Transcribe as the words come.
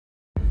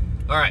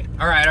All right.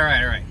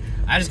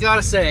 I just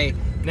gotta say,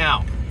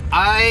 now,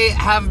 I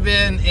have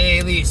been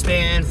a Leafs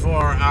fan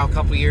for a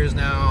couple years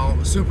now.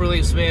 Super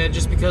Leafs fan,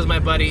 just because my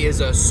buddy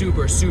is a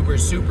super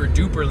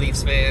duper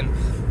Leafs fan.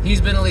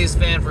 He's been a Leafs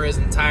fan for his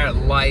entire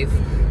life.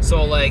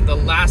 So, like, the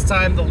last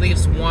time the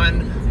Leafs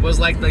won was,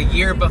 like, the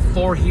year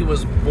before he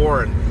was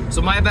born.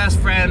 So my best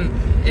friend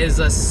is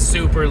a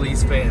super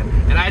Leafs fan.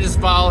 And I just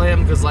follow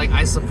him because, like,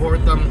 I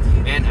support them.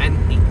 And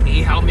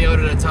he helped me out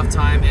at a tough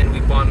time, and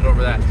we bonded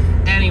over that.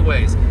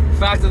 Anyways,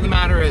 fact of the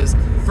matter is,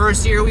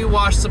 first year we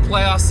watched the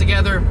playoffs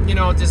together, you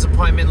know,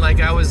 disappointment like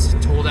I was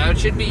told I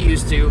should be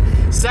used to.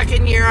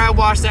 Second year I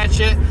watched that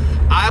shit,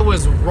 I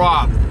was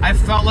robbed. I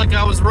felt like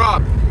I was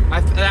robbed.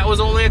 That was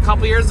only a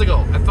couple years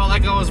ago. I felt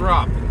like I was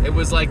robbed. It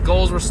was like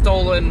goals were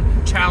stolen,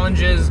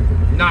 challenges,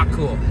 not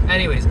cool.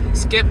 Anyways,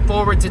 skip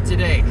forward to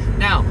today.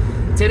 Now,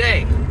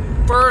 today,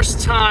 first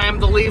time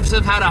the Leafs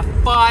have had a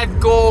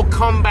 5-goal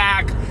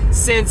comeback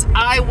since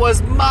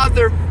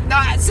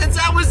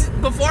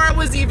before I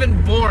was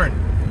even born.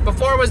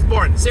 Before I was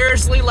born.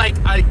 Seriously, like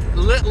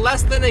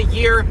less than a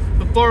year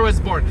before I was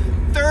born.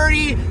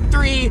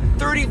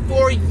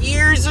 34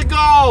 years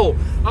ago,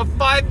 a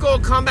 5-goal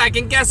comeback,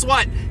 and guess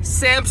what?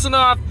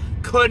 Samsonov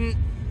couldn't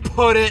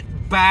put it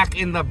back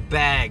in the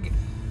bag.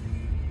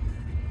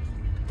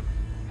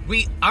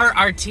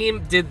 Our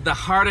team did the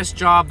hardest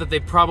job that they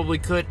probably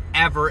could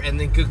ever, and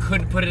they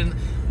couldn't put it in.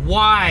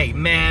 Why,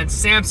 man?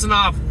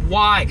 Samsonov,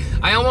 why?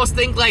 I almost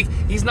think, like,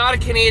 he's not a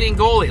Canadian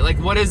goalie. Like,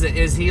 what is it?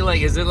 Is it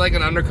like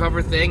an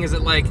undercover thing? Is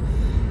it like,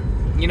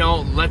 you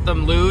know, let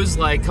them lose?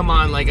 Like, come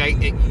on, like, I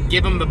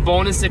give him the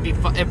bonus if he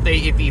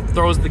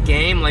throws the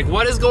game. Like,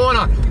 what is going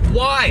on?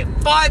 Why?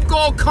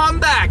 5-goal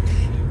comeback.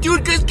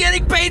 Dude is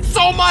getting paid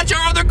so much.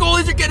 Our other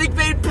goalies are getting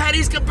paid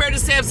pennies compared to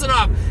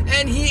Samsonov,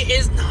 and he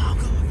is no.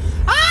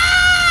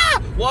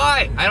 Ah!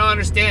 Why? I don't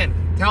understand.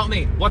 Tell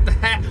me. What the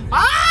heck?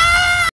 Ah!